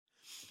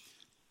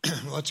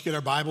Let's get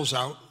our Bibles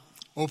out,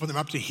 open them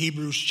up to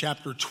Hebrews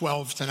chapter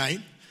 12 tonight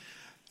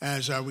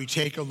as we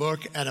take a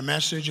look at a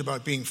message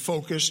about being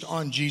focused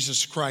on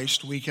Jesus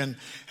Christ. We can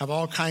have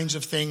all kinds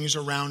of things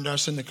around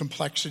us in the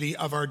complexity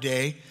of our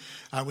day.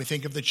 We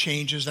think of the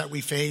changes that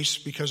we face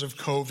because of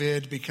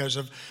COVID, because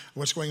of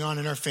what's going on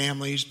in our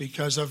families,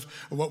 because of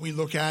what we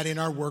look at in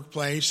our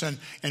workplace, and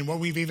what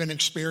we've even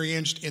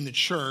experienced in the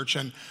church.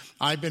 And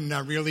I've been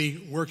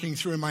really working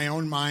through in my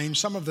own mind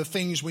some of the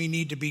things we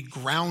need to be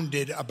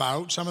grounded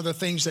about, some of the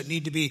things that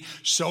need to be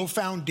so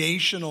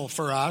foundational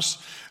for us.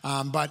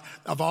 But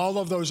of all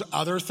of those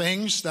other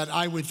things that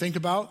I would think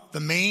about, the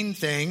main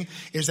thing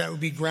is that we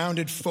be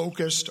grounded,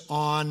 focused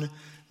on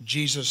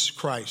Jesus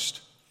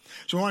Christ.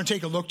 So I want to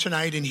take a look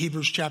tonight in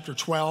Hebrews chapter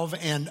 12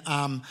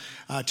 and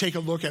take a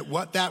look at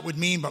what that would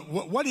mean. But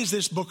what is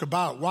this book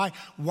about?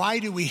 Why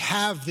do we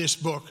have this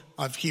book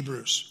of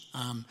Hebrews?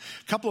 A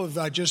couple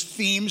of just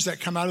themes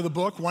that come out of the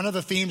book. One of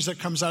the themes that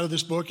comes out of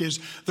this book is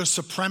the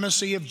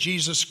supremacy of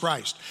Jesus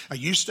Christ.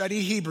 You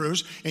study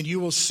Hebrews and you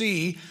will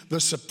see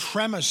the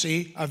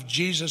supremacy of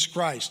Jesus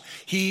Christ.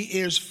 He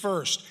is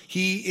first.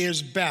 He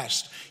is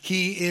best.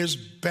 He is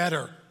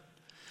better.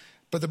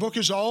 But the book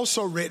is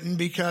also written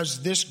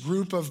because this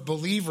group of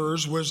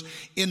believers was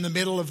in the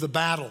middle of the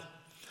battle.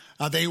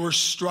 They were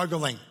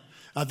struggling.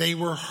 They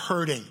were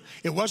hurting.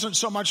 It wasn't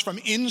so much from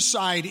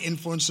inside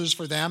influences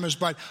for them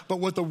but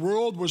what the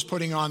world was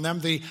putting on them,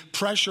 the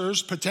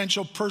pressures,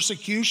 potential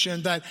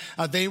persecution that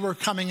they were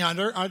coming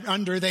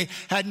under. They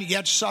hadn't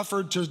yet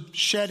suffered to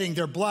shedding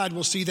their blood.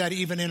 We'll see that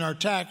even in our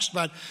text.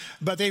 But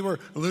they were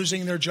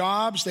losing their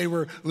jobs. They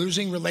were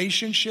losing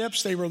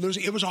relationships. It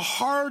was a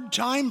hard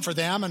time for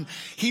them. And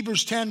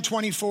Hebrews 10,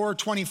 24,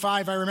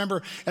 25, I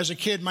remember as a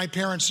kid, my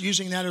parents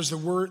using that as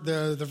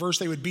the verse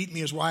they would beat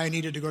me is why I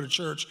needed to go to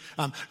church.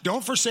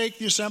 Don't forsake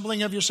the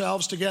assembling of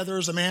yourselves together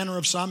as the manner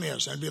of some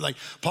is. I'd be like,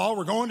 Paul,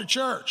 we're going to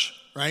church,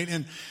 right?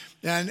 And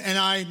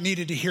I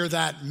needed to hear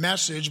that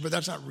message, but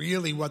that's not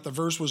really what the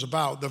verse was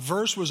about. The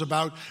verse was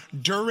about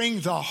during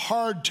the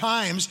hard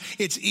times,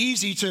 it's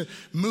easy to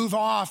move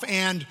off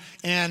and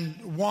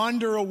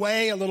wander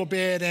away a little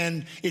bit,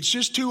 and it's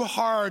just too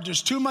hard.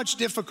 There's too much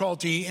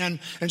difficulty.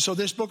 And so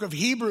this book of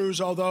Hebrews,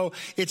 although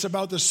it's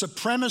about the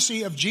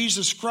supremacy of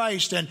Jesus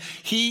Christ, and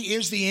he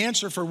is the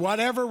answer for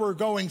whatever we're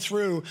going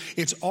through,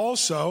 it's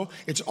also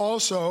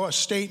a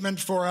statement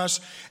for us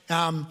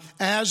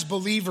as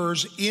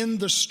believers in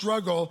the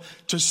struggle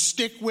to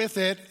stick with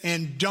it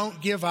and don't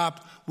give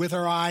up with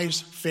our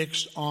eyes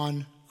fixed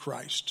on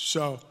Christ.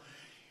 So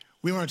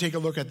we want to take a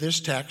look at this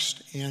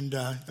text, and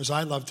as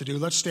I love to do,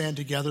 let's stand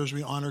together as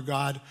we honor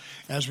God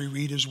as we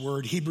read his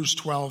word. Hebrews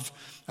 12,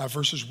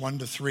 verses 1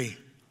 to 3.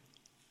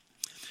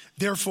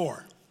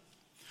 Therefore,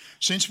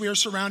 since we are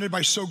surrounded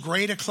by so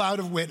great a cloud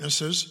of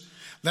witnesses,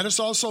 let us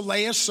also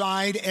lay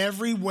aside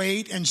every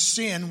weight and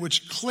sin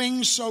which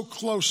clings so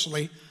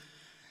closely,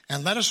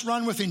 and let us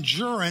run with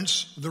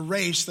endurance the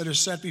race that is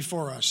set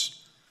before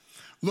us,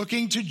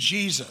 looking to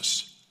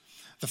Jesus,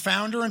 the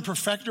founder and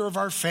perfecter of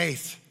our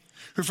faith,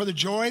 who for the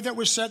joy that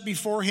was set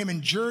before him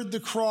endured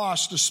the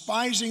cross,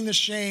 despising the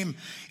shame,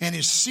 and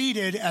is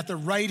seated at the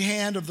right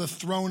hand of the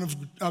throne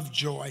of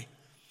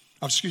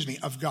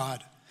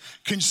God.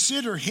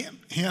 Consider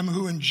him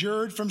who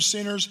endured from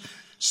sinners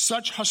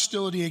such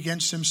hostility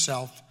against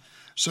himself,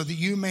 so that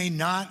you may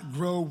not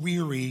grow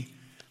weary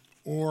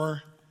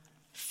or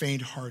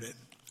faint-hearted.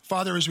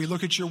 Father, as we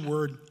look at your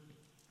word,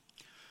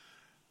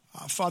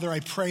 Father, I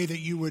pray that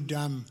you would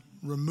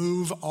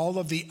remove all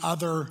of the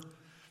other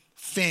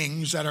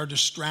things that are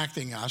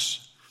distracting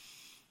us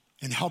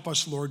and help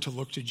us, Lord, to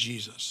look to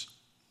Jesus,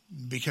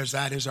 because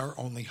that is our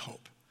only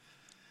hope.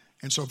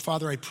 And so,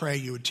 Father, I pray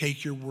you would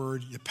take your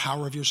word, the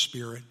power of your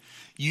Spirit,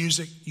 use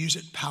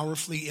it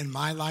powerfully in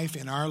my life,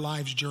 in our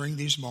lives during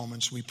these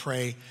moments. We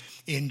pray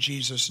in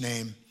Jesus'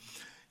 name.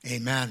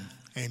 Amen.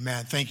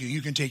 Amen. Thank you.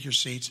 You can take your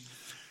seats.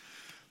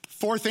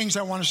 4 things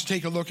I want us to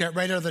take a look at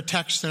right out of the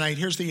text tonight.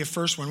 Here's the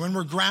first one. When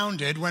we're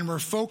grounded, when we're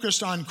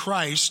focused on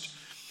Christ,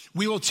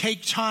 we will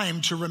take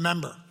time to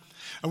remember.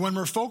 And when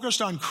we're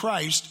focused on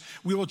Christ,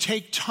 we will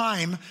take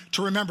time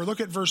to remember. Look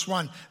at verse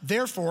 1.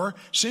 Therefore,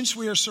 since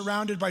we are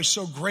surrounded by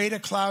so great a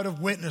cloud of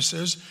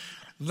witnesses,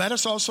 let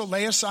us also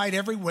lay aside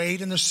every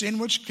weight and the sin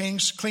which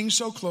clings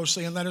so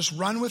closely, and let us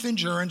run with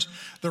endurance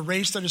the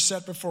race that is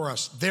set before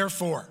us.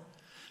 Therefore,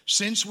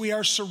 since we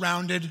are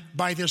surrounded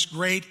by this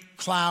great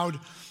cloud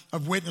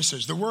of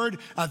witnesses. The word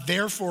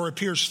therefore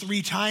appears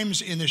 3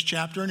 times in this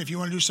chapter, and if you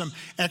want to do some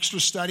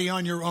extra study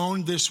on your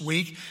own this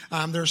week,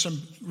 there are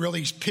some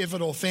really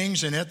pivotal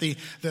things in it.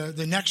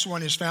 The next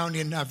one is found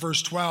in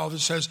verse 12. It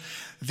says,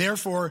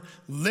 therefore,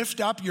 lift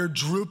up your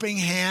drooping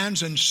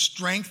hands and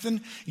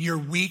strengthen your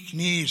weak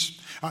knees.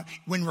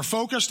 When we're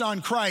focused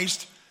on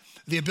Christ,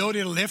 the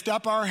ability to lift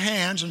up our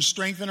hands and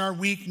strengthen our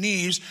weak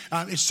knees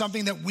is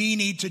something that we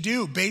need to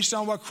do based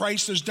on what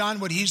Christ has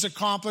done, what he's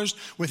accomplished,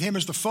 with him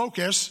as the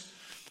focus.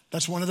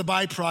 That's one of the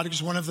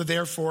byproducts, one of the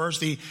therefores.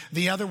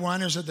 The other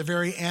one is at the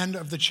very end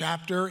of the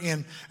chapter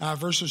in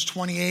verses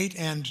 28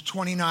 and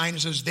 29. It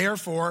says,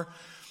 therefore,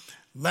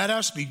 let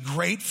us be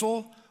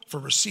grateful for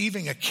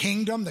receiving a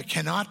kingdom that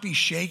cannot be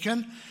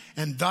shaken.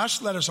 And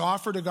thus let us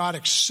offer to God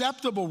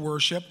acceptable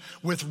worship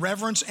with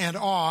reverence and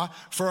awe,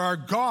 for our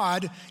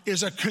God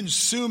is a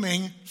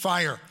consuming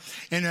fire.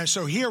 And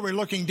so here we're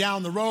looking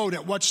down the road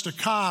at what's to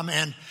come.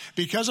 And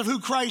because of who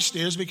Christ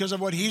is, because of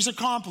what he's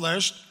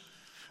accomplished,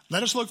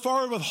 let us look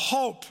forward with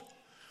hope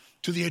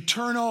to the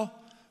eternal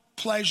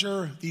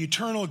pleasure, the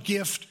eternal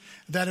gift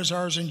that is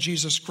ours in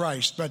Jesus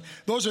Christ. But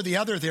those are the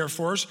other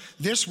therefores.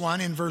 This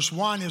one in verse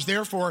 1 is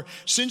therefore,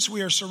 since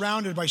we are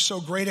surrounded by so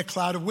great a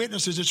cloud of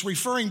witnesses. It's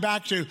referring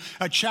back to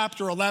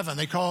chapter 11.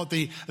 They call it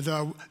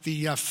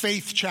the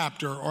faith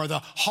chapter, or the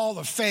hall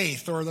of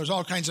faith, or there's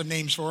all kinds of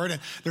names for it.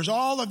 And there's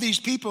all of these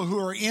people who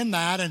are in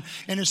that. And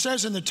it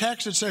says in the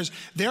text, it says,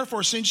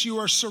 therefore, since you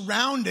are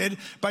surrounded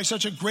by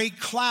such a great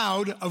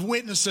cloud of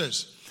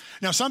witnesses.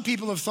 Now, some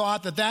people have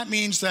thought that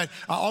means that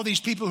all these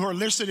people who are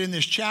listed in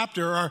this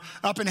chapter are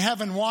up in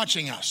heaven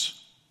watching us.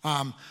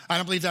 I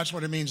don't believe that's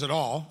what it means at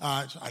all.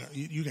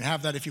 You can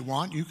have that if you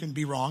want. You can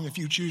be wrong if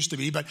you choose to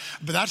be, but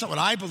that's not what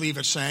I believe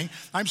it's saying.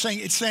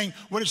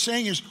 What it's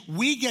saying is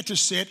we get to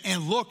sit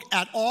and look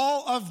at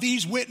all of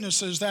these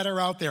witnesses that are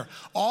out there.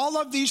 All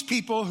of these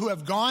people who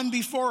have gone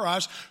before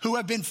us, who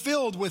have been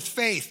filled with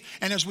faith.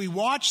 And as we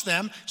watch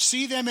them,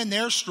 see them in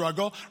their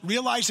struggle,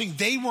 realizing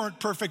they weren't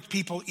perfect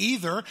people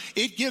either,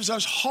 it gives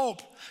us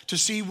hope to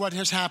see what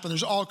has happened.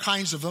 There's all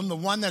kinds of them. The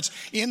one that's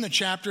in the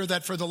chapter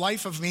that for the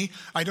life of me,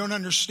 I don't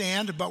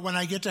understand, but when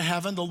I get to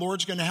heaven, the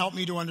Lord's going to help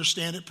me to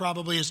understand it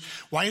probably is,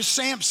 why is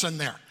Samson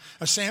there?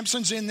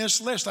 Samson's in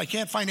this list. I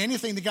can't find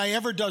anything the guy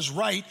ever does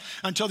right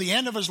until the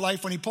end of his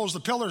life when he pulls the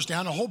pillars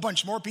down. A whole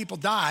bunch more people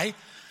die,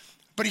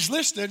 but he's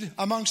listed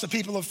amongst the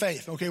people of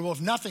faith. Okay, well,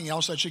 if nothing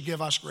else, that should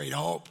give us great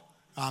hope.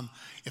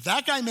 If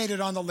that guy made it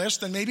on the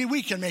list, then maybe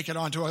we can make it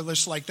onto a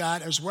list like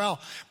that as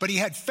well. But he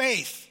had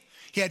faith.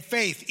 He had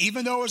faith,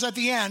 even though it was at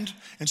the end.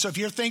 And so if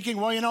you're thinking,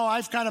 well,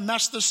 I've kind of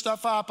messed this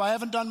stuff up, I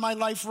haven't done my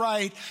life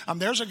right,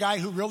 there's a guy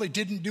who really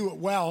didn't do it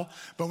well.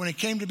 But when it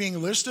came to being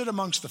listed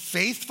amongst the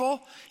faithful,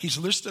 he's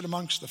listed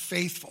amongst the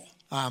faithful.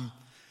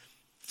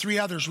 Three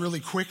others really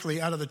quickly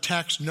out of the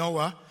text.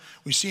 Noah,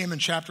 we see him in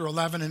chapter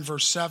 11 and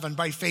verse 7.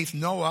 By faith,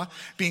 Noah,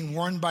 being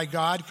warned by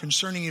God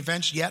concerning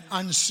events yet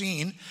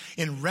unseen,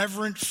 in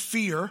reverent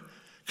fear,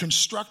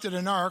 constructed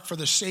an ark for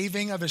the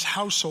saving of his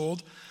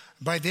household.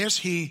 By this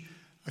he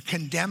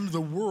condemned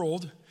the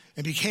world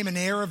and became an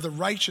heir of the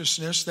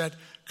righteousness that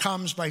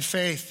comes by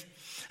faith.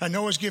 And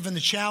Noah's given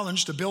the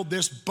challenge to build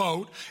this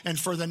boat, and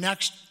for the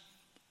next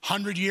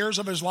 100 years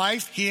of his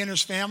life, he and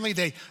his family,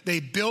 they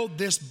build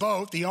this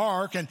boat, the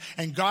ark,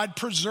 and God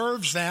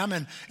preserves them,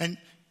 and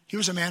he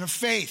was a man of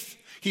faith.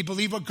 He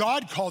believed what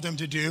God called him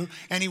to do,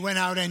 and he went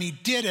out and he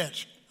did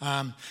it.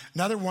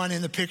 Another one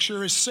in the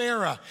picture is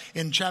Sarah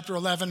in chapter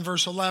 11,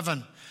 verse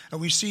 11. And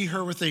we see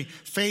her with the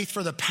faith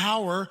for the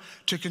power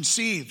to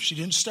conceive. She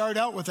didn't start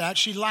out with that.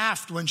 She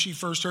laughed when she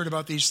first heard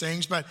about these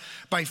things. But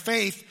by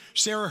faith,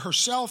 Sarah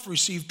herself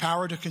received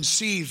power to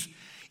conceive,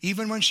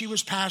 even when she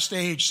was past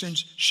age,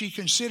 since she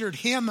considered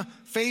him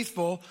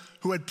faithful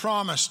who had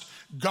promised.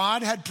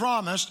 God had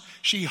promised.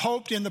 She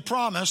hoped in the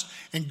promise,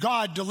 and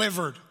God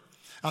delivered.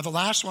 The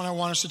last one I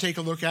want us to take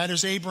a look at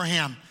is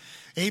Abraham.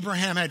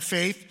 Abraham had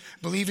faith,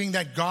 believing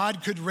that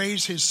God could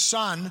raise his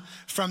son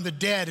from the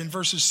dead in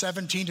verses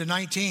 17 to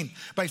 19.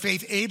 By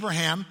faith,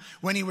 Abraham,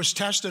 when he was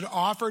tested,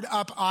 offered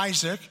up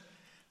Isaac.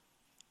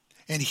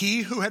 And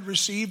he who had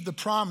received the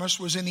promise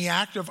was in the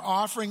act of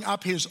offering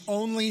up his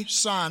only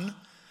son,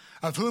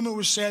 of whom it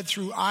was said,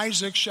 through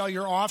Isaac shall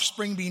your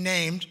offspring be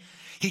named.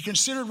 He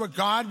considered that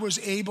God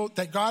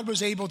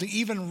was able to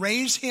even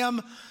raise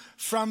him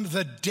from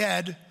the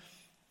dead,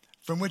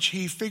 from which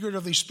he,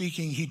 figuratively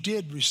speaking, he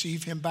did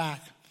receive him back.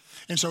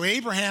 And so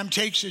Abraham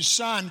takes his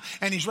son,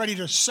 and he's ready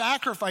to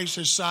sacrifice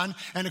his son,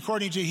 and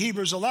according to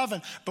Hebrews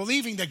 11,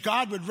 believing that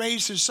God would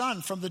raise his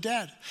son from the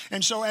dead.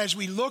 And so as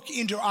we look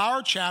into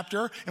our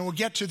chapter, and we'll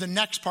get to the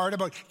next part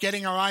about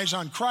getting our eyes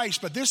on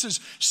Christ, but this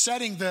is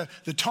setting the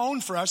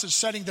tone for us, it's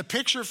setting the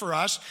picture for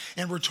us,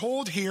 and we're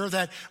told here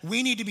that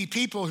we need to be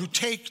people who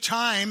take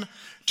time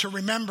to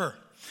remember.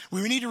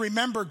 We need to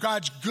remember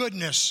God's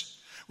goodness.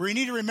 We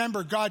need to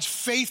remember God's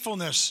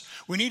faithfulness.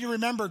 We need to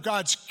remember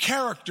God's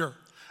character.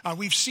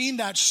 We've seen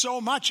that so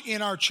much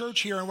in our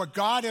church here, and what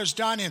God has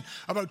done in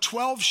about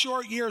 12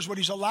 short years, what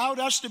he's allowed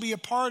us to be a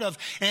part of,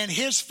 and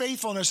his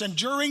faithfulness. And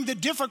during the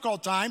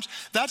difficult times,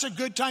 that's a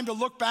good time to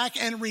look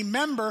back and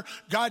remember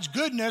God's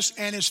goodness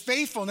and his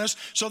faithfulness,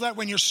 so that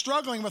when you're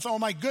struggling with, oh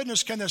my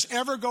goodness, can this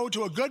ever go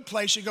to a good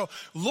place? You go,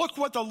 look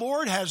what the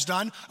Lord has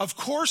done. Of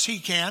course he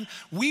can.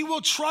 We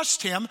will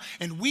trust him,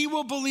 and we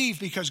will believe,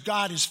 because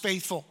God is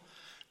faithful.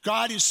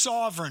 God is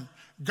sovereign.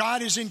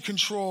 God is in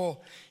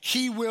control.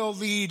 He will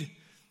lead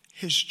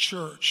his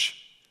church.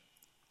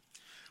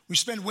 We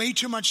spend way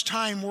too much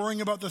time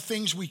worrying about the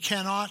things we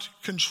cannot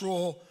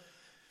control,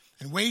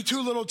 and way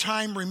too little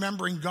time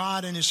remembering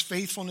God and his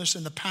faithfulness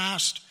in the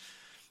past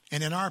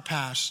and in our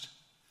past.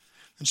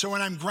 And so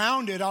when I'm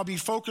grounded, I'll be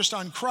focused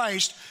on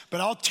Christ,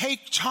 but I'll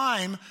take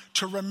time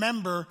to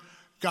remember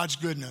God's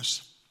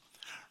goodness.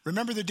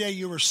 Remember the day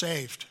you were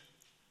saved.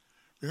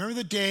 Remember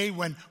the day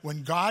when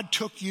God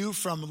took you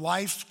from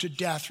life to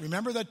death.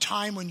 Remember the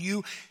time when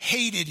you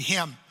hated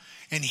him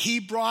and he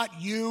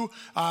brought you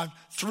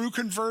through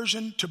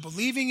conversion to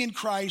believing in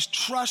Christ,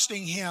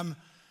 trusting him.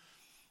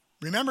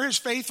 Remember his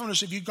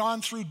faithfulness. If you've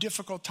gone through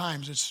difficult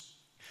times,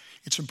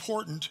 it's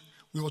important.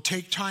 We will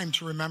take time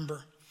to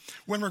remember.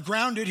 When we're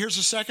grounded, here's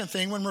the second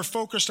thing. When we're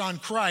focused on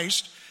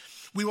Christ,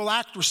 we will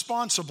act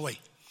responsibly.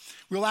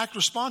 We'll act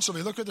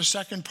responsibly. Look at the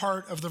second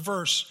part of the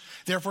verse.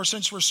 Therefore,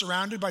 since we're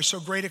surrounded by so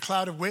great a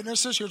cloud of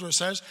witnesses, here's what it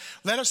says.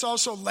 Let us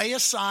also lay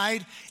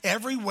aside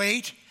every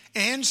weight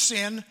and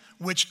sin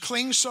which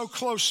clings so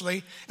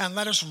closely, and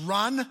let us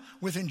run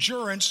with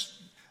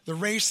endurance the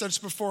race that's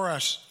before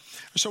us.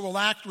 So we'll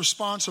act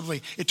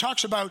responsibly. It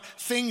talks about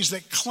things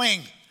that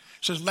cling. It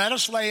says, let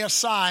us lay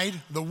aside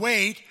the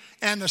weight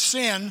and the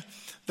sin,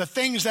 the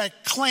things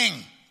that cling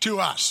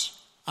to us.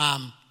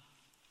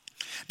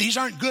 These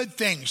aren't good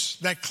things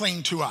that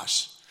cling to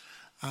us.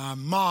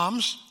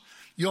 Moms,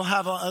 you'll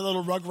have a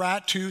little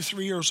rugrat,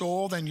 2-3 years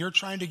old, and you're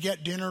trying to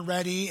get dinner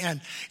ready,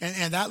 and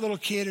that little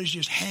kid is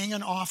just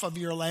hanging off of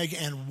your leg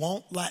and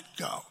won't let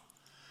go.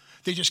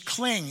 They just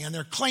cling, and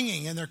they're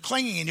clinging, and they're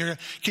clinging, and you're,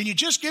 can you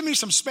just give me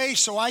some space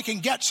so I can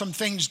get some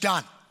things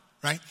done,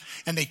 right?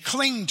 And they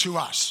cling to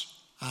us.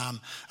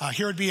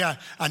 Here would be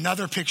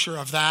another picture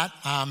of that.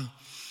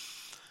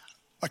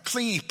 A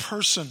clingy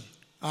person.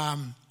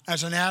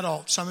 As an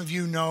adult, some of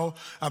you know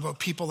about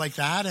people like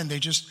that, and they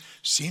just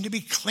seem to be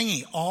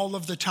clingy all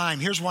of the time.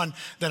 Here's one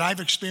that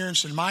I've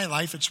experienced in my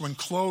life. It's when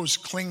clothes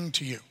cling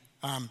to you.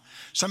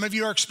 Some of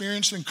you are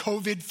experiencing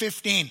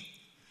COVID-15.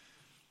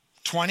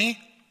 20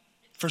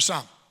 for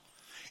some.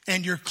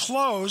 And your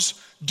clothes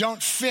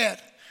don't fit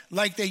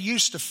like they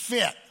used to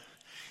fit.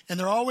 And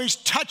they're always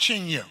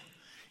touching you.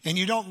 And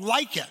you don't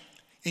like it.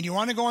 And you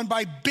want to go and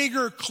buy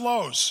bigger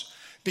clothes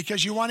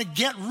because you want to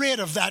get rid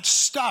of that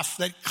stuff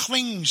that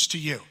clings to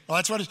you. Well,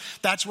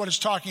 that's what it's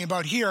talking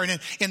about here. And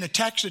in the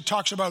text, it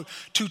talks about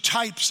two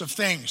types of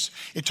things.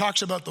 It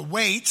talks about the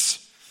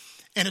weights,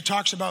 and it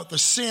talks about the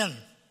sin.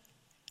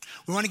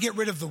 We want to get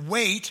rid of the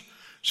weight,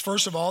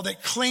 first of all,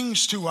 that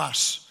clings to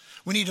us.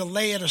 We need to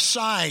lay it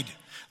aside.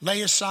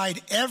 Lay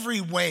aside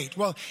every weight.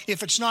 Well,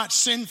 if it's not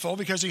sinful,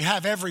 because you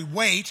have every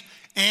weight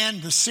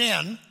and the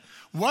sin,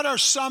 what are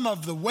some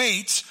of the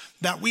weights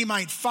that we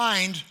might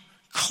find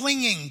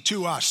clinging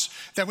to us,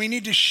 that we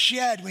need to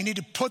shed, we need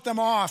to put them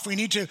off, we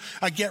need to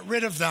get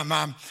rid of them?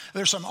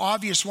 There's some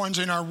obvious ones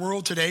in our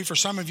world today. For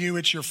some of you,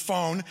 it's your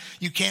phone.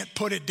 You can't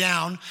put it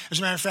down. As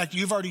a matter of fact,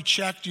 you've already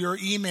checked your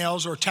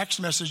emails or text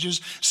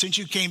messages since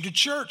you came to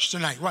church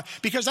tonight. Why?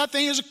 Because that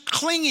thing is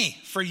clingy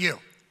for you.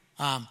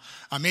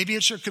 Maybe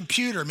it's your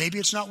computer. Maybe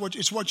it's not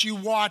it's what you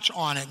watch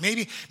on it.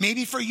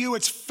 Maybe for you,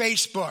 it's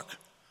Facebook.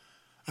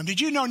 Did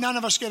you know none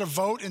of us get a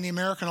vote in the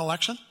American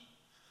election?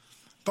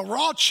 But we're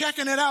all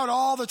checking it out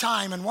all the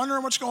time and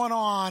wondering what's going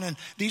on. And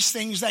these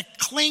things that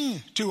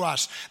cling to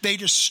us, they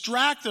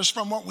distract us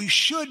from what we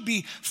should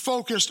be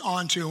focused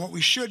onto, what we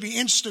should be: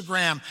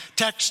 Instagram,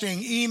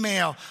 texting,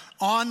 email,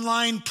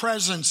 online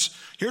presence.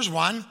 Here's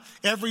one: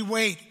 every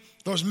weight,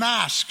 those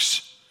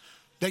masks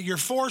that you're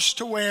forced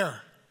to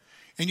wear.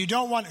 And you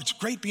don't want, it's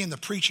great being the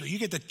preacher. You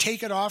get to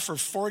take it off for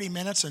 40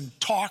 minutes and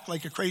talk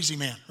like a crazy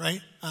man,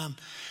 right?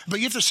 But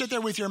you have to sit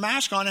there with your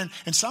mask on,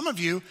 and some of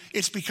you,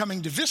 it's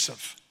becoming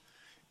divisive.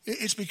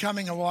 It's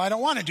becoming, well, I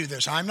don't want to do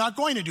this. I'm not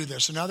going to do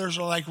this. And others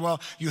are like, well,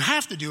 you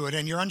have to do it,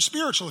 and you're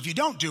unspiritual if you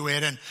don't do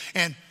it.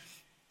 And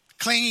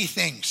clingy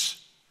things.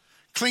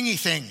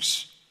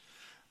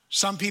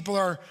 Some people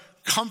are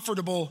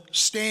comfortable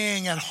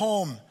staying at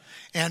home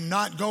and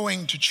not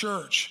going to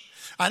church.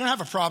 I don't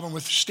have a problem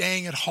with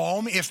staying at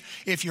home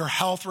if your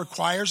health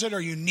requires it or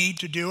you need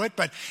to do it.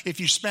 But if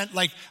you spent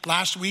like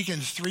last week in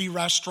 3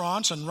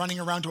 restaurants and running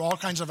around to all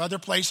kinds of other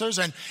places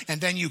and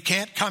then you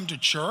can't come to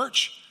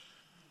church,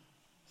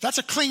 that's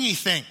a clingy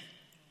thing,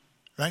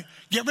 right?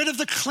 Get rid of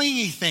the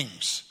clingy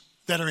things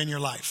that are in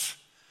your life.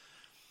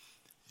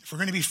 If we're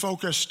going to be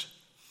focused,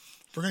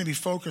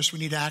 we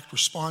need to act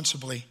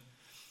responsibly.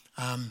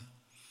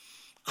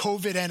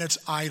 COVID and its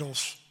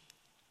idols.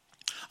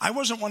 I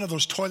wasn't one of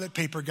those toilet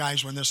paper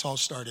guys when this all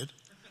started.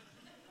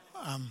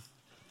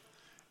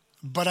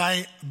 But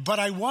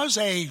I was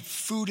a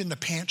food in the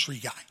pantry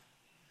guy.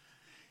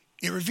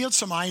 It revealed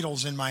some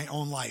idols in my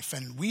own life.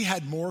 And we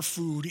had more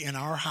food in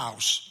our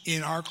house,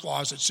 in our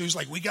closet. So it was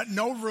like we got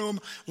no room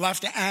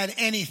left to add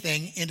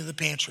anything into the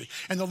pantry.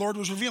 And the Lord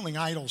was revealing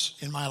idols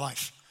in my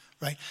life,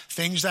 right?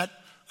 Things that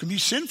can be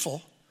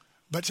sinful.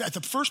 But at the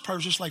first part, it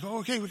was just like, oh,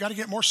 okay, we got to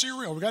get more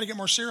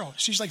cereal.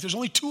 She's like, there's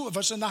only 2 of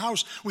us in the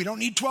house. We don't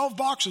need 12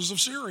 boxes of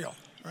cereal,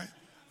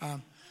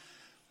 right?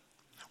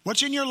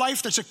 What's in your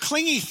life that's a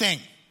clingy thing?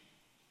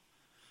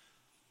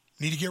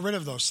 You need to get rid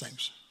of those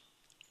things.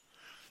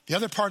 The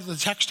other part of the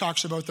text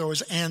talks about, though,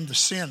 is and the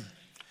sin.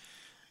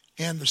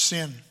 And the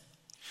sin.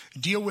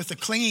 Deal with the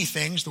clingy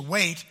things, the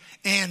weight,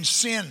 and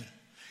sin.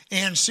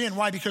 and sin.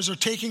 Why? Because they're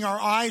taking our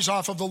eyes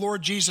off of the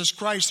Lord Jesus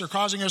Christ. They're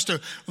causing us to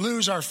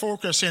lose our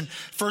focus. In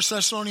 1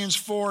 Thessalonians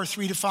 4,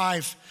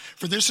 3-5,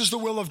 for this is the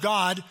will of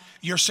God,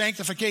 your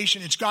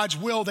sanctification. It's God's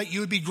will that you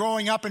would be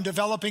growing up and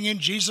developing in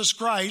Jesus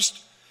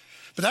Christ.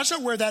 But that's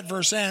not where that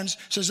verse ends.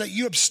 It says that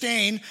you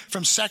abstain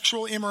from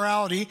sexual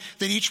immorality,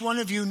 that each one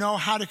of you know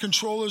how to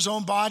control his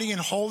own body in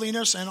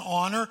holiness and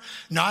honor,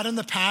 not in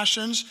the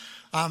passions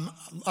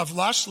of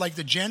lust like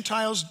the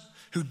Gentiles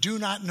who do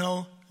not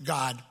know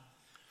God.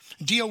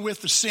 Deal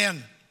with the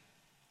sin.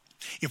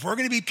 If we're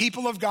going to be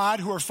people of God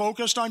who are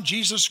focused on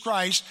Jesus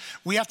Christ,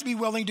 we have to be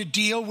willing to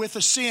deal with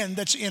the sin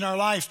that's in our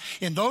life.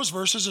 In those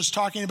verses, it's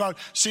talking about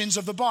sins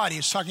of the body.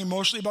 It's talking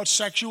mostly about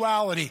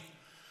sexuality.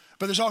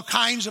 But there's all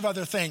kinds of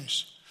other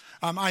things.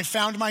 I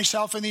found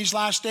myself in these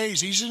last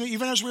days,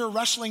 even as we were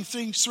wrestling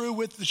things through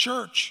with the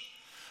church,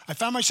 I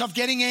found myself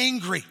getting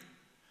angry.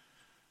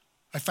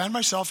 I found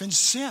myself in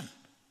sin.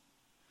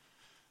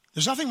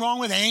 There's nothing wrong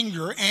with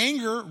anger.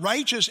 Anger,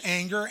 righteous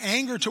anger,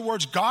 anger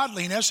towards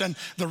godliness and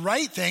the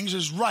right things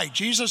is right.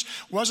 Jesus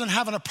wasn't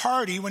having a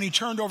party when he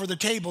turned over the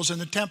tables in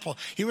the temple.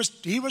 He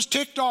was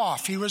ticked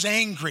off. He was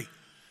angry.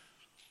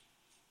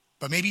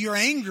 But maybe your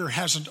anger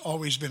hasn't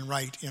always been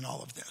right in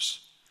all of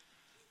this.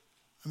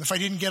 And if I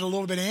didn't get a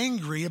little bit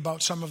angry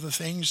about some of the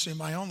things in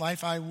my own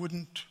life, I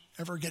wouldn't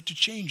ever get to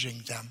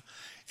changing them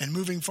and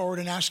moving forward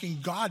and asking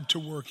God to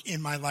work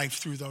in my life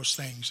through those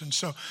things. And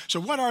so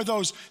what are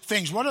those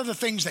things? What are the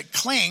things that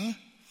cling?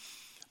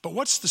 But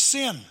what's the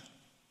sin?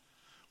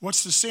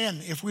 What's the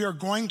sin? If we are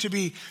going to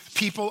be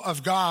people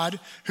of God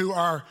who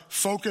are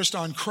focused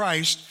on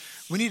Christ,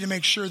 we need to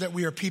make sure that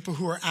we are people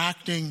who are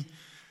acting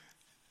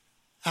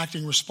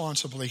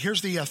responsibly.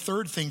 Here's the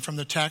third thing from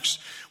the text.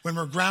 When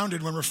we're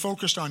grounded, when we're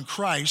focused on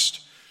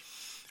Christ,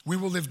 we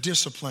will live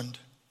disciplined.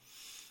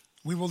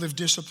 We will live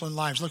disciplined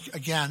lives. Look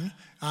again,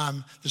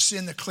 the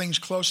sin that clings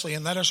closely,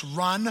 and let us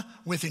run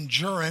with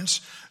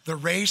endurance the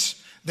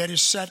race that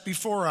is set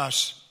before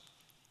us.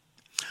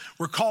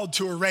 We're called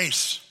to a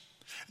race.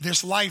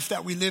 This life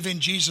that we live in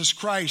Jesus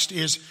Christ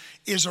is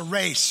a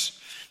race.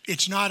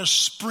 It's not a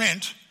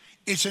sprint.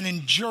 It's an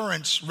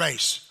endurance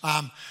race.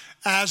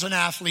 As an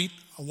athlete,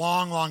 a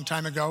long, long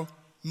time ago,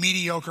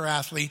 mediocre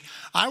athlete,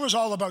 I was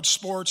all about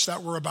sports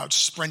that were about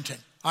sprinting.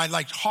 I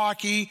liked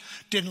hockey,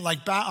 didn't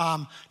like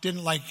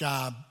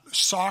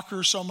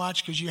soccer so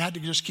much because you had to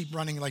just keep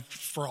running like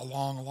for a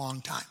long, long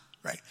time,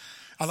 right?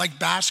 I like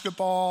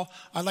basketball.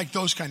 I like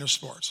those kind of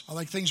sports. I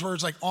like things where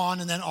it's like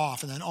on and then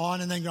off and then on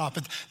and then off.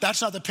 But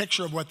that's not the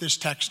picture of what this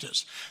text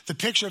is. The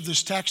picture of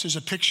this text is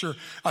a picture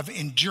of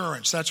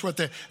endurance. That's what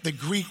the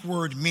Greek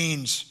word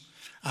means.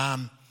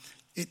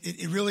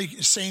 It really is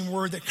the same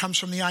word that comes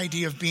from the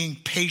idea of being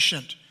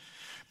patient.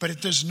 But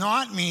it does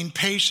not mean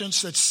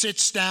patience that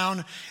sits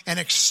down and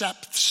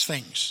accepts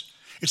things.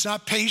 It's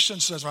not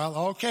patience that says, well,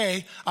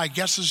 okay, I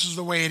guess this is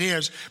the way it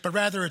is. But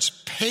rather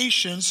it's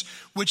patience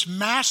which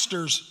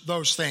masters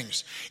those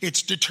things.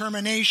 It's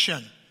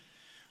determination.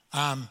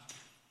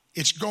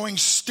 It's going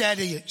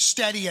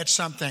steady at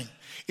something.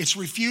 It's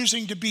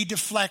refusing to be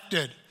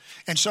deflected.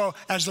 And so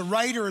as the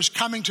writer is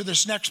coming to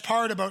this next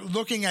part about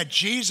looking at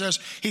Jesus,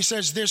 he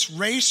says this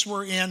race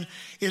we're in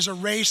is a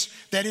race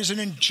that is an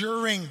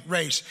enduring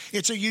race.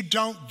 It's a you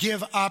don't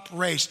give up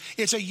race.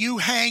 It's a you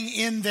hang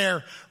in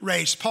there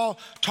race. Paul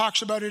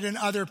talks about it in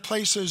other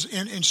places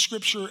in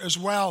Scripture as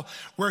well,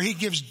 where he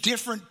gives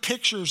different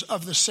pictures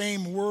of the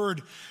same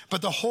word.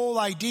 But the whole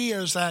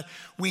idea is that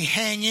we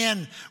hang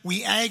in,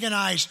 we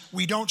agonize,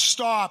 we don't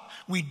stop,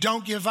 we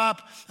don't give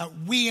up,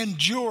 we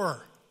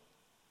endure.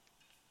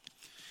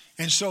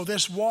 And so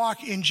this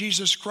walk in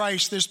Jesus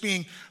Christ, this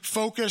being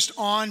focused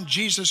on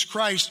Jesus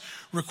Christ,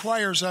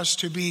 requires us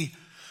to be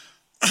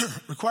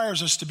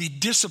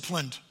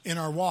disciplined in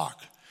our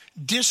walk,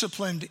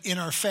 disciplined in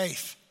our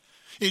faith.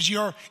 Is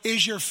your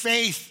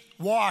faith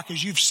walk,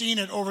 as you've seen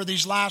it over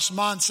these last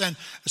months and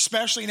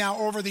especially now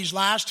over these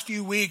last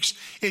few weeks,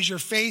 is your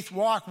faith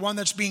walk one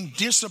that's being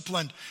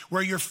disciplined,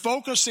 where you're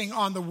focusing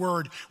on the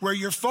word, where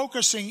you're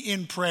focusing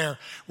in prayer,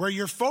 where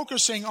you're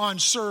focusing on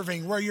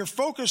serving, where you're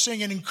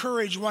focusing and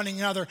encourage one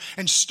another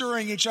and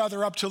stirring each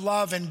other up to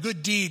love and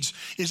good deeds?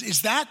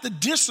 Is that the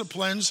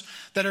disciplines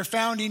that are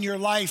found in your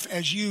life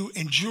as you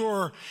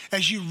endure,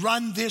 as you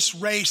run this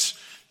race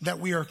that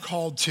we are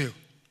called to?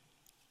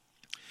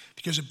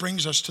 Because it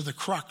brings us to the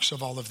crux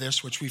of all of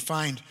this, which we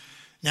find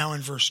now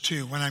in verse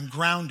 2. When I'm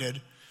grounded,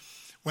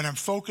 when I'm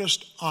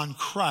focused on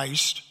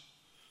Christ,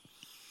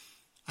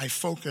 I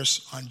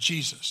focus on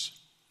Jesus.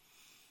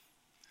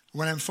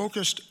 When I'm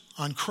focused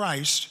on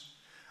Christ,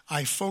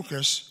 I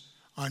focus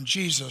on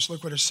Jesus.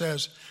 Look what it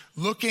says.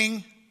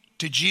 Looking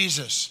to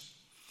Jesus,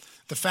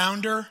 the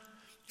founder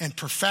and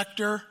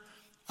perfecter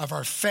of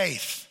our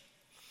faith.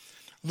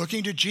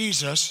 Looking to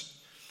Jesus,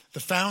 the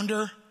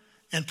founder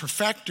and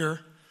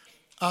perfecter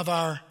of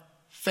our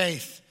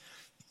faith.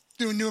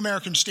 The New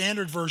American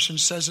Standard Version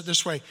says it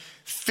this way: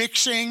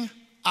 fixing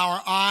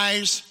our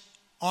eyes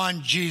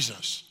on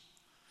Jesus.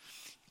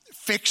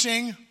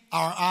 Fixing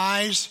our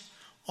eyes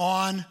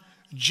on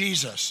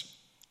Jesus.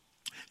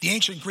 The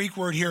ancient Greek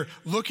word here,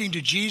 looking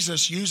to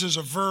Jesus, uses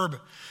a verb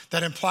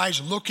that implies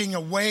looking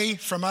away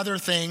from other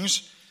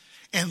things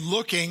and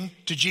looking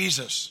to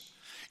Jesus.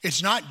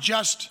 It's not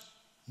just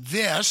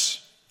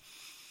this,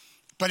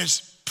 but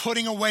it's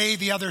putting away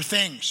the other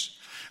things.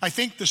 I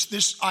think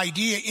this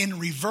idea in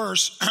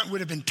reverse would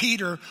have been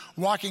Peter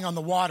walking on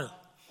the water,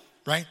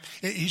 right?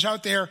 He's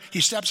out there,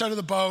 he steps out of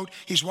the boat,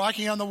 he's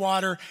walking on the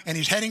water, and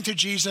he's heading to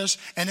Jesus,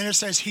 and then it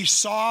says he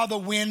saw the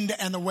wind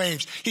and the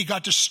waves. He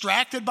got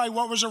distracted by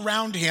what was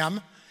around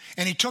him,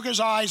 and he took his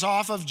eyes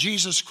off of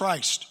Jesus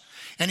Christ.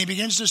 And he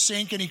begins to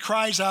sink, and he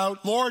cries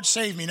out, "Lord,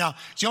 save me." Now,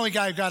 it's the only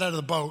guy who got out of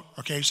the boat,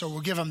 okay, so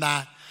we'll give him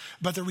that.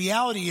 But the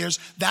reality is,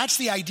 that's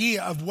the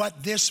idea of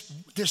what this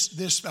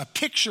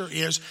picture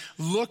is,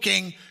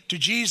 looking to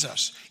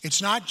Jesus.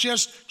 It's not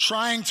just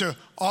trying to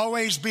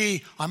always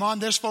be, I'm on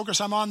this focus,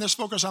 I'm on this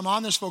focus, I'm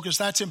on this focus.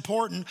 That's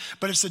important,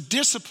 but it's the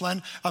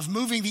discipline of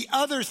moving the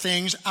other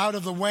things out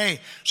of the way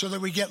so that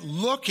we get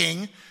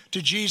looking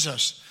to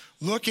Jesus.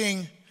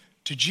 Looking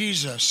to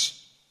Jesus.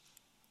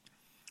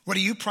 What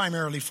are you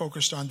primarily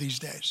focused on these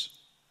days?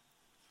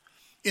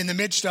 In the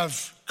midst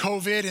of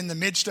COVID, in the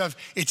midst of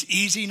it's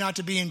easy not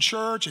to be in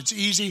church, it's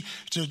easy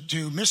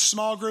to miss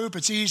small group,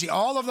 it's easy.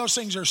 All of those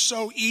things are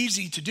so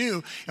easy to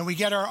do, and we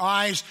get our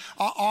eyes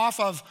off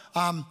of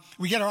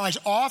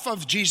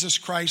Jesus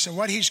Christ and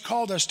what he's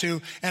called us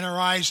to, and our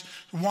eyes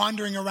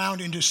wandering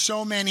around into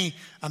so many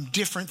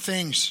different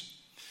things.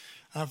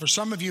 For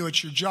some of you,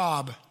 it's your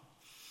job.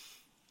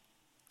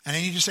 And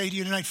I need to say to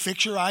you tonight,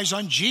 fix your eyes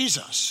on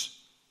Jesus.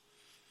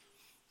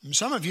 And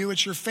some of you,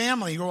 it's your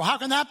family. You go, well, how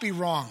can that be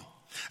wrong?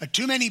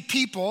 Too many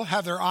people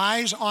have their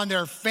eyes on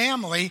their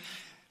family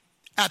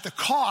at the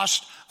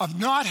cost of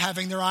not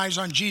having their eyes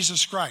on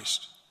Jesus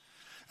Christ.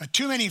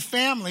 Too many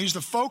families,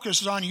 the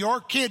focus is on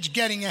your kids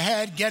getting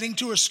ahead, getting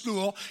to a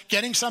school,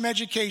 getting some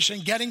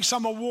education, getting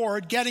some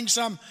award,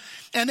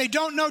 and they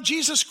don't know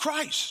Jesus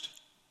Christ.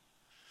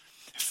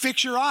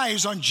 Fix your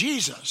eyes on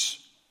Jesus.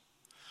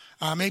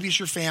 Maybe it's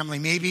your family.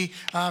 Maybe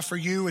for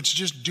you, it's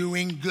just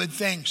doing good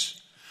things.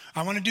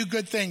 I want to do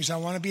good things. I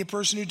want to be a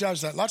person who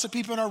does that. Lots of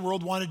people in our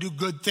world want to do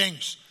good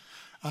things.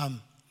 But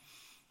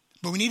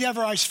we need to have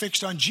our eyes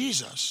fixed on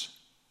Jesus.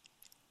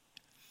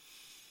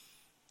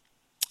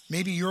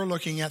 Maybe you're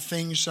looking at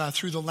things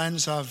through the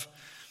lens of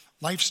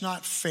life's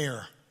not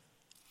fair.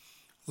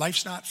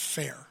 Life's not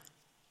fair.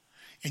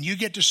 And you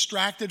get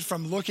distracted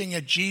from looking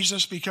at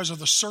Jesus because of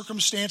the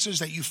circumstances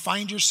that you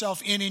find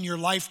yourself in your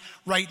life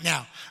right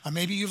now.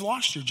 Maybe you've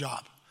lost your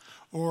job.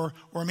 Or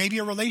maybe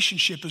a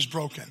relationship is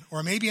broken,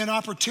 or maybe an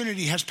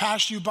opportunity has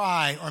passed you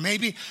by, or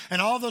maybe, and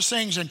all those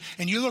things, and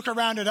you look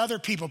around at other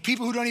people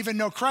who don't even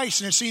know Christ,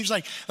 and it seems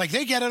like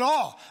they get it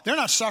all. They're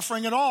not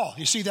suffering at all.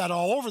 You see that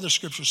all over the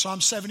scripture.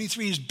 Psalm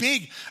 73 is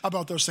big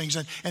about those things,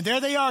 and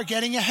there they are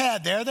getting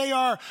ahead. There they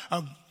are.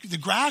 The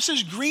grass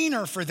is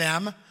greener for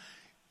them,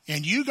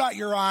 and you got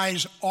your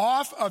eyes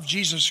off of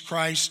Jesus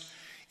Christ,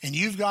 and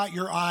you've got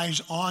your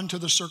eyes onto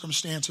the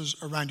circumstances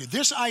around you.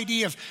 This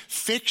idea of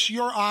fix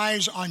your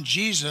eyes on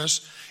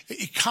Jesus,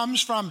 it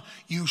comes from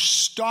you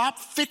stop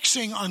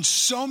fixing on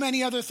so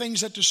many other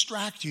things that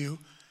distract you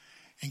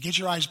and get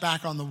your eyes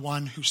back on the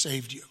one who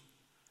saved you.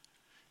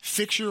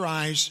 Fix your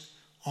eyes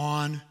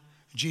on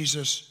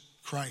Jesus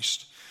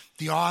Christ,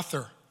 the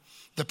author,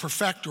 the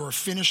perfecter or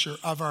finisher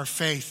of our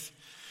faith.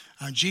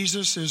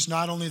 Jesus is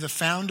not only the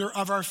founder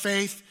of our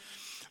faith,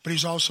 but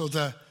he's also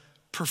the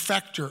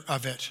perfecter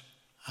of it.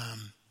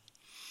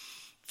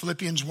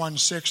 Philippians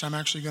 1:6, I'm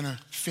actually going to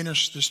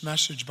finish this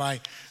message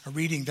by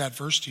reading that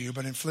verse to you,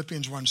 but in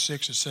Philippians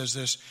 1:6 it says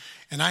this,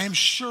 "And I am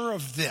sure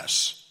of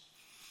this,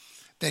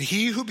 that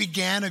he who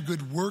began a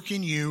good work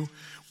in you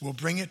will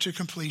bring it to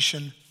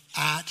completion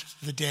at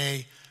the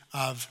day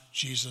of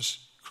Jesus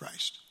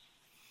Christ."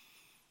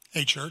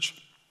 Hey, church,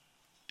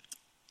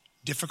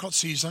 difficult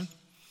season,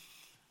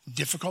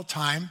 difficult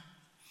time.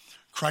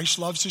 Christ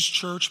loves his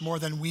church more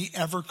than we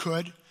ever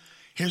could.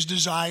 His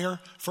desire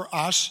for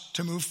us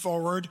to move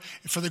forward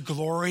for the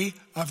glory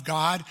of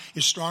God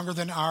is stronger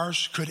than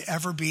ours could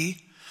ever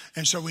be.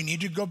 And so we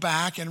need to go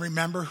back and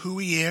remember who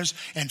he is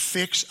and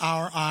fix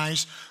our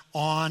eyes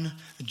on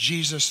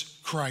Jesus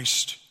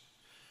Christ.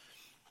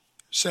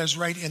 It says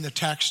right in the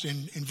text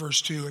in verse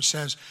 2, it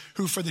says,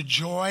 "Who for the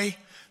joy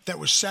that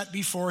was set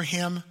before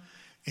him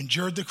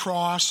endured the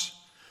cross,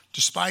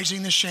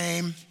 despising the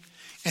shame,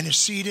 and is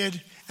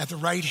seated at the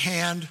right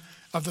hand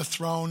of the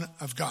throne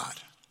of God."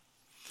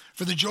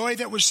 For the joy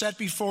that was set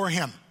before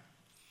him.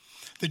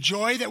 The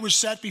joy that was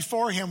set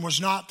before him was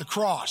not the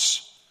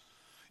cross.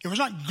 It was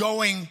not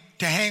going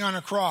to hang on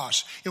a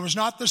cross. It was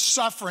not the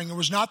suffering. It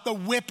was not the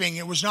whipping.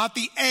 It was not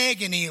the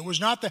agony. It was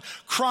not the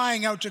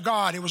crying out to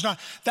God.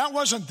 That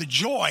wasn't the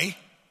joy.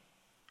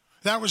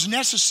 That was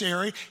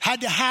necessary,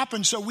 had to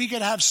happen so we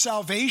could have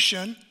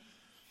salvation.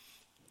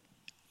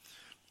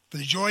 But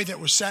the joy that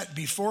was set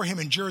before him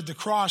endured the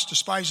cross,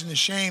 despising the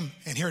shame,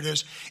 and here it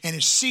is, and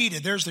is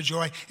seated, there's the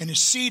joy, and is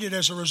seated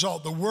as a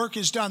result. The work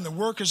is done, the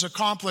work is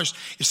accomplished,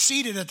 is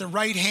seated at the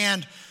right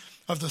hand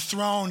of the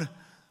throne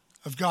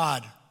of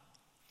God.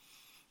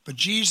 But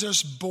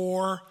Jesus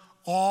bore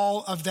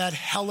all of that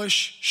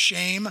hellish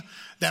shame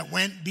that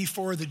went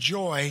before the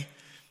joy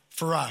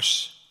for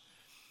us.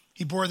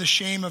 He bore the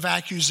shame of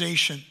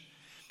accusation.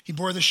 He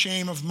bore the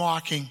shame of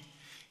mocking.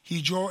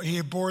 He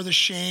bore the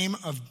shame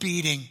of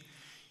beating.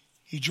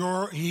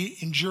 He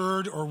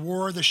endured or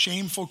wore the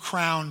shameful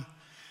crown.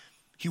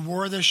 He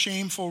wore the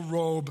shameful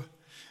robe.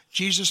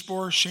 Jesus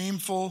bore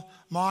shameful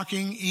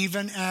mocking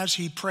even as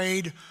he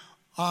prayed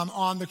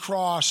on the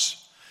cross.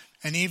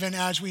 And even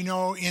as we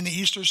know in the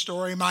Easter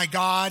story, my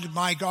God,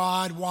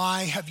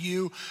 why have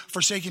you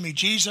forsaken me?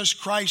 Jesus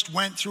Christ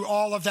went through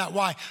all of that.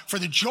 Why? For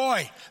the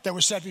joy that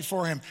was set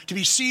before him, to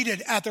be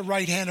seated at the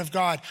right hand of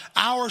God.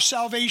 Our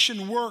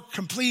salvation work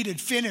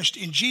completed, finished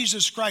in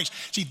Jesus Christ.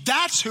 See,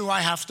 that's who I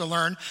have to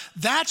learn.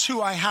 That's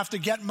who I have to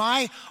get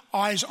my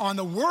eyes on,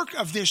 the work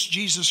of this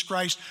Jesus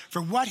Christ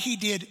for what he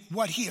did,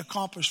 what he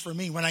accomplished for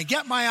me. When I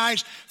get my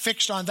eyes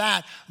fixed on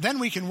that, then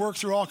we can work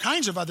through all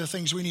kinds of other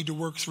things we need to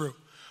work through.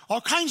 All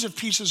kinds of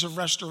pieces of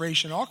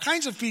restoration, all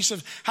kinds of pieces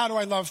of how do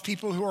I love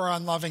people who are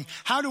unloving?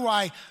 How do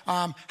I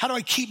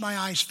keep my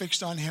eyes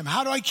fixed on him?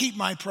 How do I keep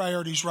my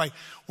priorities right?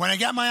 When I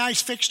get my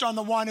eyes fixed on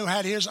the one who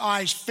had his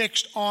eyes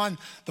fixed on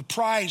the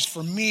prize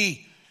for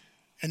me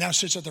and now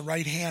sits at the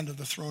right hand of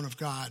the throne of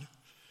God.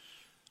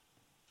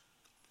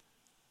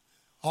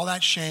 All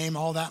that shame,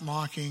 all that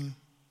mocking,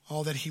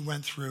 all that he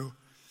went through,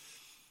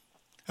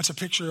 that's a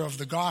picture of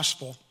the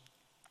gospel.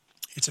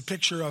 It's a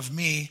picture of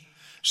me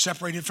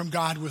separated from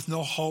God with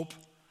no hope,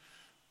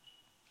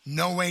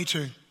 no way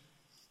to,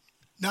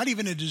 not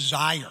even a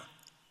desire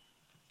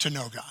to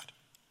know God.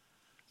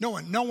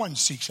 No one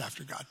seeks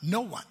after God.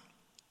 No one.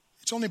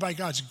 It's only by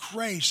God's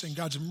grace and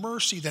God's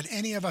mercy that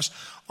any of us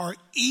are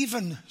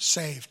even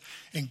saved.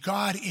 And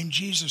God in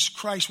Jesus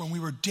Christ, when we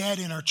were dead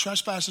in our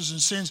trespasses and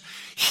sins,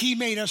 he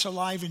made us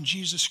alive in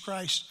Jesus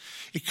Christ.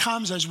 It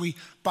comes as we,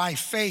 by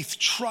faith,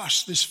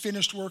 trust this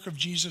finished work of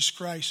Jesus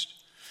Christ.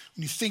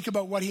 When you think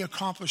about what he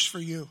accomplished for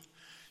you,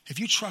 if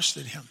you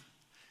trusted him,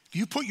 if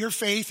you put your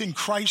faith in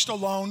Christ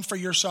alone for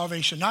your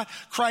salvation, not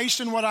Christ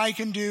in what I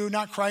can do,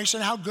 not Christ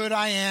in how good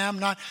I am,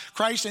 not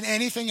Christ in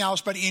anything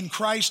else, but in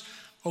Christ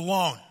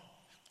alone.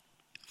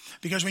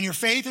 Because when your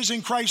faith is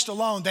in Christ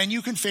alone, then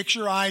you can fix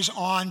your eyes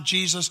on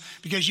Jesus,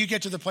 because you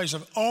get to the place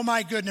of, oh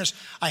my goodness,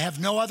 I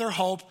have no other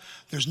hope.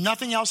 There's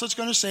nothing else that's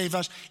going to save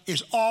us.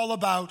 It's all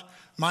about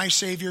my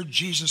Savior,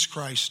 Jesus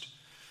Christ.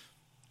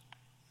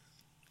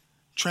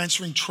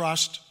 Transferring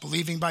trust,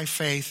 believing by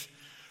faith,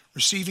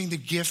 receiving the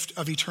gift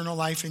of eternal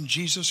life in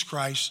Jesus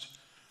Christ.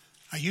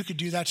 You could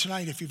do that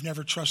tonight if you've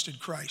never trusted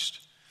Christ.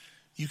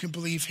 You can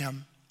believe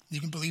him. You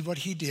can believe what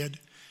he did.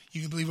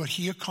 You can believe what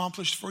he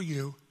accomplished for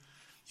you.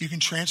 You can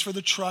transfer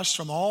the trust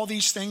from all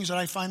these things that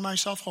I find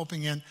myself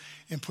hoping in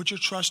and put your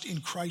trust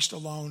in Christ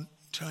alone.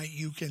 Tonight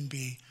you can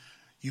be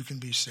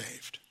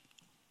saved.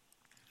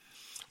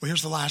 Well,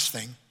 here's the last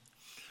thing.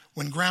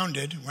 When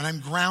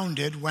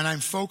I'm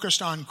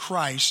focused on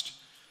Christ,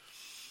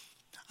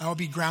 I will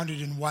be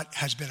grounded in what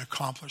has been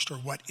accomplished or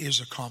what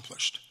is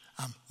accomplished.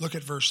 Look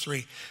at verse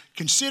 3.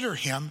 Consider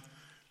him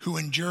who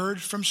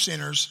endured from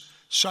sinners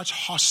such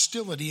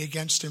hostility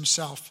against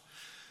himself,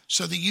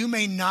 so that you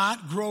may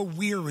not grow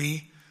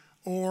weary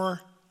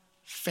or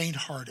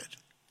faint-hearted.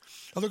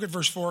 Now look at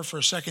verse 4 for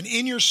a second.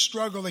 In your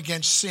struggle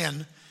against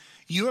sin,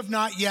 you have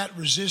not yet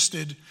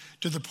resisted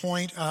to the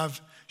point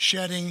of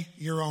shedding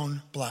your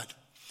own blood.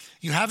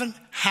 You haven't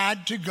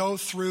had to go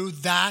through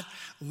that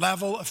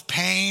level of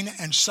pain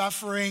and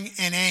suffering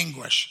and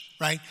anguish,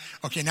 right?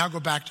 Okay, now go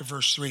back to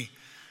verse 3.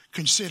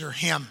 Consider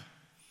him.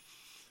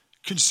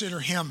 Consider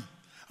him.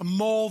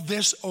 Mull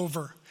this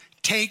over.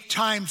 Take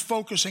time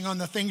focusing on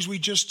the things we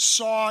just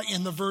saw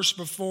in the verse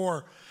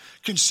before.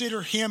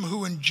 Consider him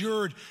who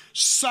endured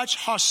such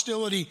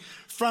hostility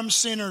from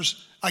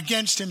sinners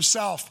against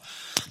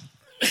himself.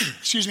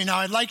 Excuse me. Now,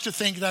 I'd like to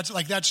think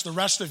that's the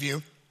rest of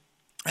you.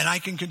 And I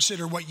can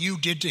consider what you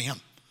did to him.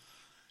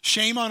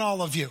 Shame on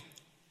all of you.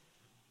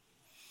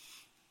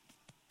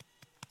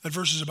 That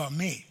verse is about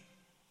me.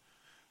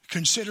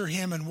 Consider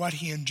him and what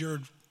he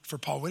endured for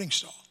Paul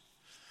Whittingstall.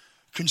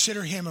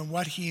 Consider him and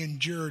what he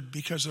endured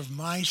because of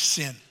my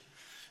sin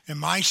and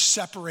my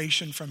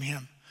separation from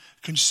him.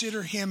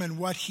 Consider him and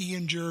what he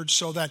endured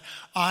so that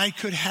I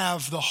could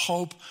have the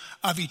hope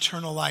of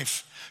eternal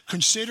life.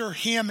 Consider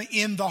him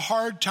in the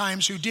hard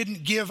times who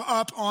didn't give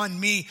up on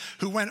me,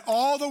 who went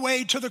all the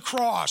way to the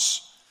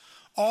cross,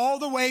 all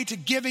the way to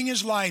giving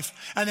his life,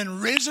 and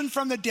then risen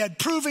from the dead,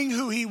 proving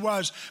who he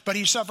was. But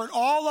he suffered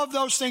all of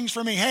those things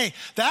for me. Hey,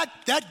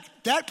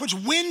 that puts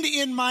wind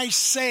in my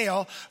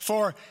sail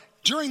for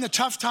during the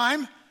tough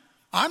time.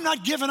 I'm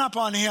not giving up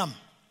on him.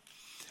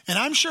 And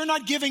I'm sure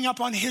not giving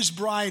up on his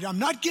bride. I'm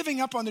not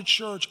giving up on the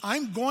church.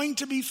 I'm going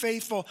to be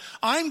faithful.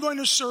 I'm going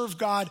to serve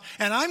God.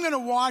 And I'm going to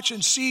watch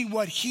and see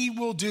what he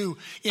will do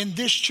in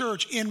this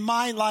church, in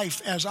my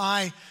life, as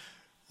I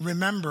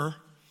remember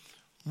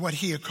what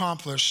he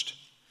accomplished.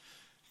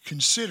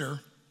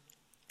 Consider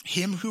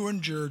him who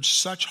endured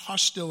such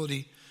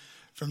hostility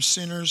from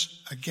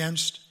sinners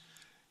against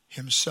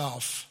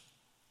himself,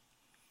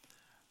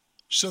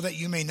 so that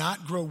you may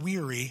not grow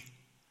weary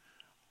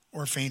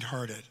or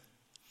faint-hearted,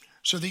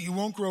 so that you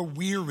won't grow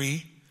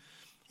weary,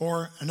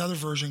 or another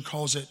version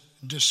calls it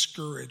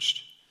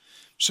discouraged.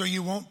 So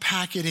you won't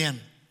pack it in.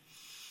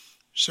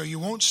 So you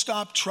won't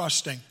stop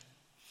trusting.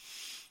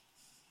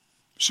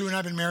 Sue and I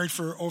have been married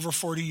for over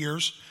 40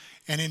 years,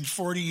 and in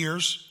 40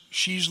 years,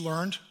 she's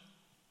learned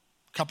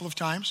a couple of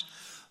times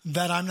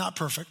that I'm not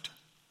perfect.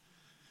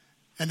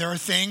 And there are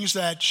things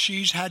that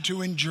she's had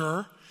to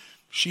endure,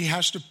 she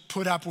has to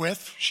put up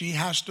with, she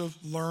has to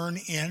learn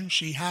in,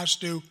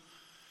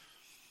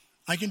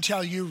 I can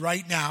tell you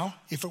right now,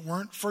 if it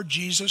weren't for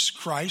Jesus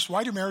Christ,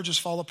 why do marriages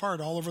fall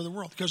apart all over the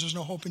world? Because there's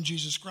no hope in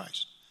Jesus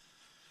Christ.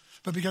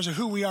 But because of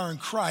who we are in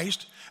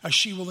Christ,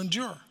 she will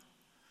endure.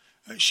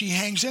 She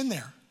hangs in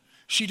there.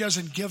 She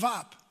doesn't give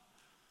up.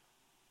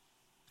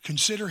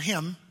 Consider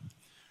him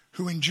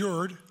who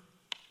endured,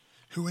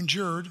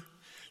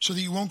 so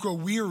that you won't grow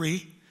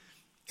weary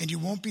and you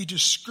won't be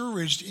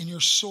discouraged in your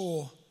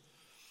soul.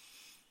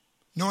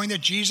 Knowing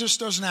that Jesus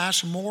doesn't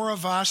ask more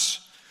of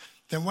us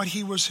than what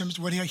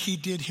he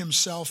did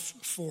himself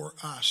for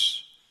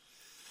us.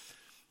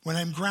 When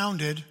I'm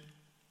grounded,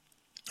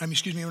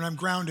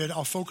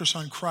 I'll focus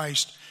on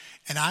Christ,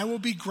 and I will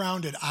be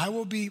grounded. I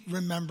will be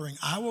remembering.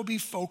 I will be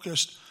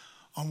focused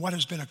on what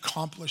has been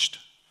accomplished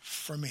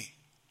for me.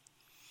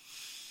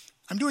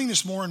 I'm doing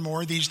this more and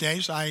more these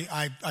days.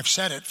 I've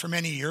said it for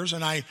many years,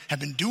 and I have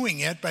been doing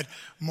it, but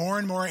more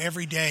and more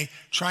every day,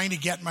 trying to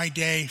get my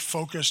day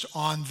focused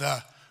on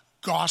the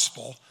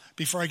gospel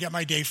before I get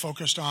my day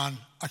focused on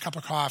a cup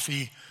of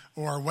coffee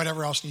or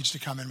whatever else needs to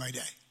come in my day,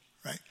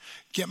 right?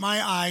 Get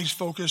my eyes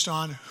focused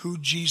on who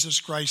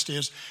Jesus Christ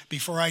is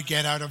before I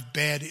get out of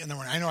bed in the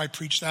morning. I know I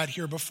preached that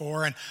here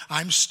before, and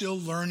I'm still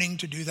learning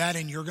to do that,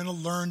 and you're going to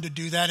learn to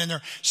do that. And there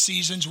are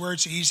seasons where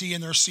it's easy,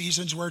 and there are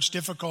seasons where it's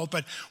difficult.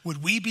 But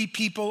would we be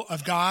people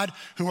of God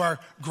who are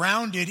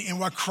grounded in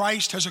what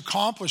Christ has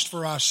accomplished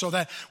for us, so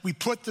that we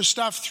put the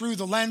stuff through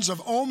the lens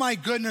of, oh my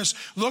goodness,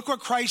 look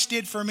what Christ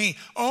did for me.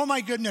 Oh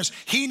my goodness,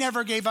 he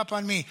never gave up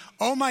on me.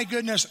 Oh my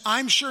goodness,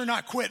 I'm sure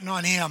not quitting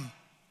on him.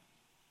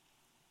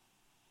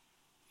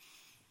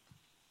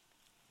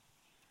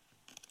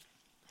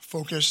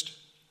 Focused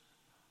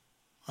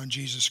on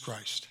Jesus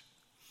Christ.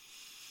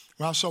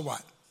 Well, so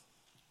what?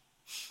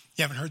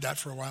 You haven't heard that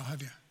for a while,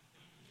 have you?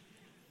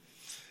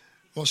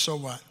 Well, so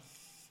what?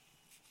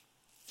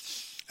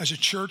 As a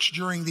church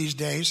during these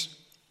days,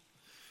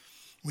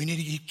 we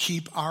need to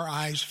keep our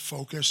eyes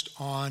focused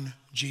on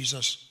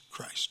Jesus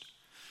Christ.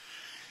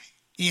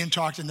 Ian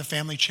talked in the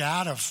family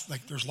chat of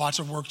there's lots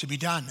of work to be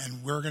done,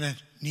 and we're going to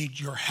need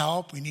your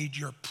help. We need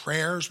your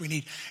prayers. We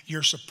need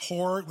your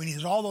support. We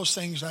need all those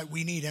things that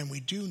we need, and we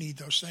do need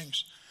those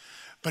things.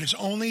 But it's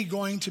only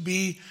going to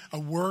be a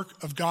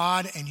work of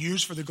God and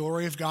used for the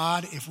glory of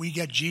God if we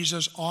get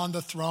Jesus on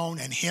the throne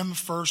and him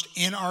first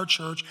in our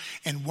church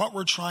and what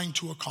we're trying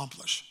to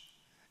accomplish.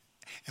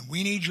 And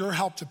we need your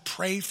help to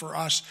pray for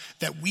us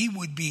that we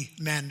would be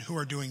men who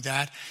are doing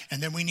that.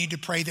 And then we need to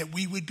pray that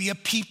we would be a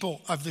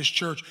people of this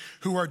church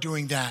who are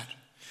doing that.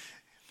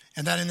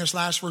 And that in this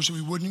last verse,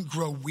 we wouldn't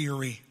grow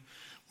weary.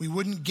 We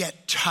wouldn't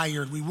get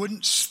tired. We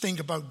wouldn't think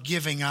about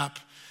giving up.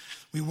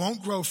 We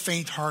won't grow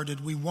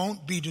faint-hearted. We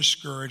won't be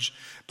discouraged.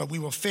 But we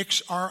will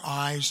fix our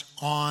eyes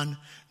on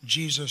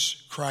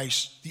Jesus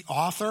Christ, the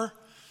author,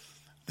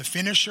 the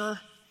finisher,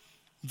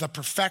 the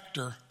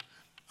perfecter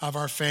of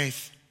our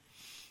faith.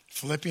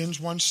 Philippians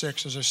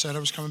 1:6, as I said, I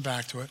was coming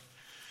back to it.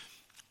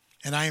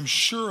 And I am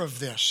sure of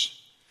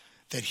this,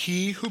 that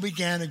he who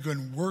began a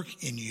good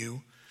work in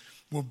you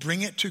will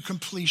bring it to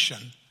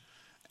completion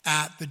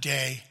at the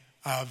day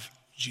of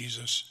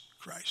Jesus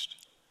Christ.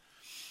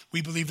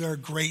 We believe there are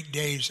great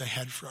days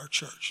ahead for our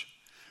church.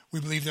 We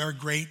believe there are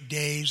great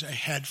days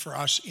ahead for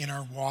us in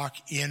our walk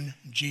in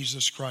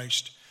Jesus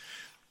Christ.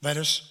 Let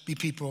us be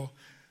people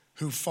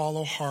who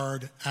follow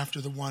hard after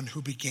the one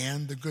who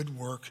began the good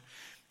work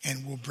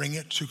and will bring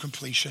it to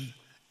completion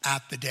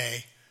at the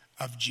day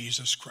of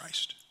Jesus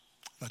Christ.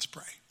 Let's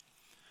pray.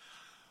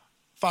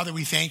 Father,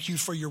 we thank you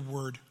for your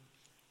word.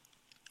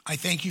 I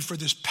thank you for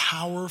this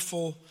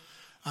powerful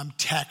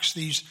text,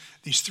 these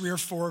 3 or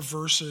 4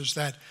 verses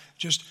that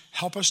just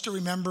help us to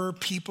remember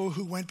people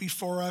who went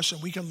before us,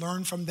 and we can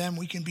learn from them,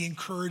 we can be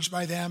encouraged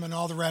by them and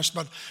all the rest.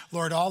 But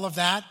Lord, all of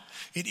that,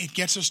 it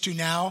gets us to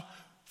now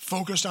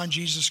focused on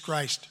Jesus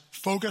Christ,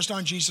 focused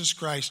on Jesus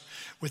Christ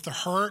with the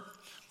hurt,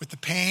 with the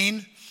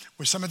pain,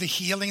 with some of the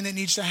healing that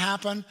needs to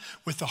happen,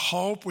 with the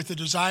hope, with the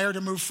desire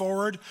to move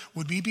forward.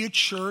 Would we be a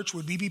church,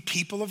 would we be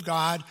people of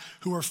God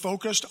who are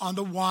focused on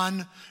the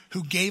one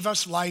who gave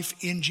us life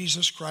in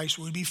Jesus Christ?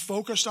 Would we be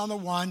focused on the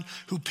one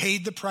who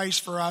paid the price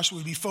for us?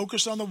 Would we be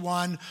focused on the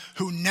one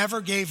who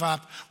never gave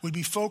up? Would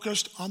we be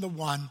focused on the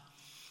one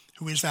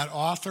who is that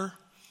author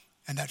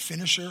and that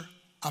finisher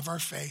of our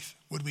faith?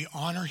 Would we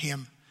honor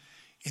him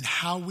in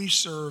how we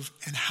serve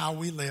and how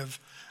we live?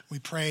 We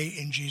pray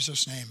in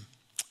Jesus' name.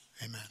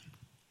 Amen.